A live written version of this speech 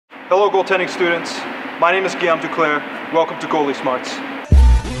Hello goaltending students, my name is Guillaume DuClair. Welcome to Goalie Smarts.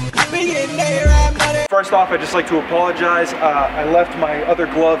 First off, I'd just like to apologize. I left my other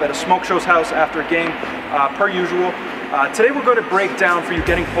glove at a smoke show's house after a game, per usual. Today we're going to break down for you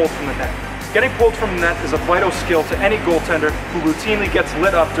getting pulled from the net. Getting pulled from the net is a vital skill to any goaltender who routinely gets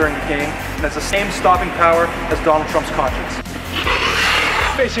lit up during the game and has the same stopping power as Donald Trump's conscience.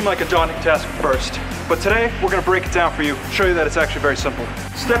 It may seem like a daunting task at first, but today we're going to break it down for you, show you that it's actually very simple.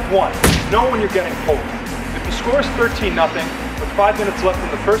 Step 1, know when you're getting pulled. If the score is 13-0, with 5 minutes left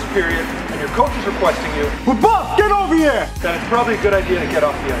in the first period, and your coach is requesting you, LeBoeuf, get over here! Then it's probably a good idea to get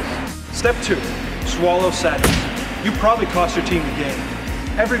off the ice. Step 2, swallow sadness. You probably cost your team the game.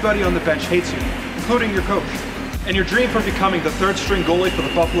 Everybody on the bench hates you, including your coach. And your dream for becoming the third-string goalie for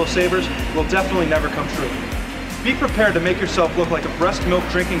the Buffalo Sabres will definitely never come true. Be prepared to make yourself look like a breast milk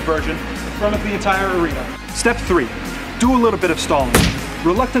drinking virgin in front of the entire arena. Step 3, do a little bit of stalling.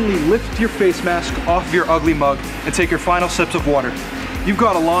 Reluctantly lift your face mask off your ugly mug and take your final sips of water. You've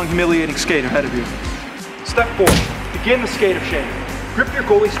got a long, humiliating skate ahead of you. Step 4, begin the skate of shame. Grip your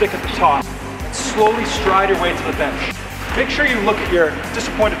goalie stick at the top and slowly stride your way to the bench. Make sure you look at your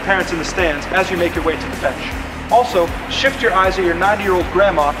disappointed parents in the stands as you make your way to the bench. Also, shift your eyes at your 90-year-old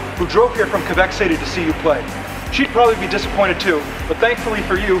grandma who drove here from Quebec City to see you play. She'd probably be disappointed too, but thankfully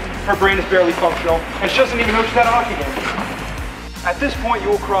for you, her brain is barely functional and she doesn't even know she's at a hockey game. At this point, you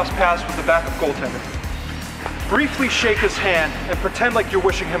will cross paths with the backup goaltender. Briefly shake his hand and pretend like you're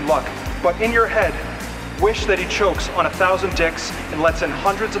wishing him luck, but in your head, wish that he chokes on 1,000 dicks and lets in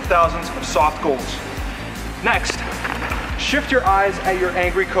hundreds of thousands of soft goals. Next, shift your eyes at your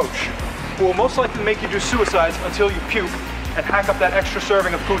angry coach, who will most likely make you do suicides until you puke and hack up that extra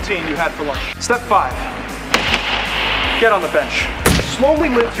serving of poutine you had for lunch. Step 5, get on the bench. Slowly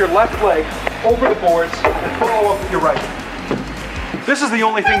lift your left leg over the boards and follow up with your right. This is the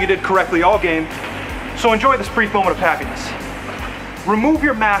only thing you did correctly all game, so enjoy this brief moment of happiness. Remove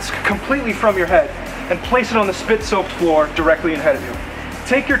your mask completely from your head and place it on the spit-soaked floor directly ahead of you.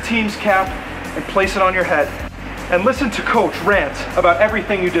 Take your team's cap and place it on your head, and listen to coach rant about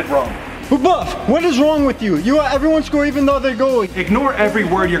everything you did wrong. LeBoeuf, what is wrong with you? You let everyone score even though they're goalie. Ignore every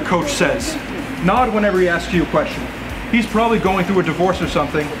word your coach says. Nod whenever he asks you a question. He's probably going through a divorce or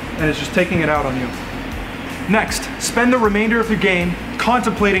something and is just taking it out on you. Next, spend the remainder of the game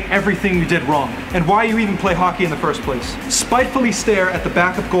contemplating everything you did wrong and why you even play hockey in the first place. Spitefully stare at the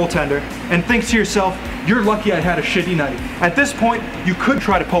backup goaltender and think to yourself, you're lucky I had a shitty night. At this point, you could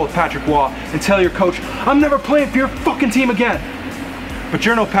try to pull a Patrick Waugh and tell your coach, I'm never playing for your fucking team again. But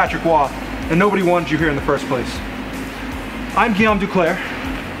you're no Patrick Waugh, and nobody wanted you here in the first place. I'm Guillaume DuClair,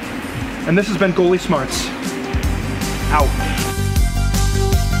 and this has been Goalie Smarts. Out.